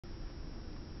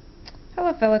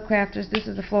Hello fellow crafters, this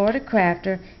is the Florida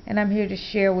Crafter, and I'm here to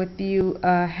share with you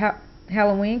a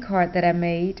Halloween card that I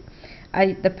made.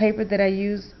 The paper that I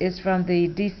use is from the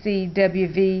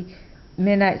DCWV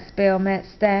Midnight Spell Mat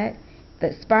Stack.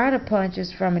 The spider punch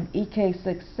is from an EK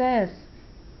Success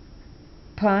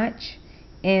punch,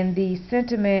 and the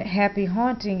sentiment Happy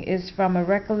Haunting is from a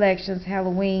Recollections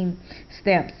Halloween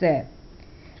stamp set.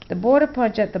 The border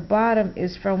punch at the bottom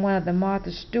is from one of the Martha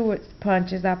Stewart's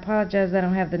punches. I apologize I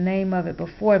don't have the name of it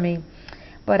before me,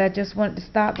 but I just wanted to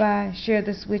stop by, share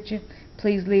this with you.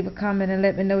 Please leave a comment and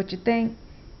let me know what you think.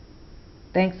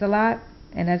 Thanks a lot,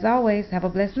 and as always, have a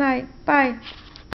blessed night. Bye.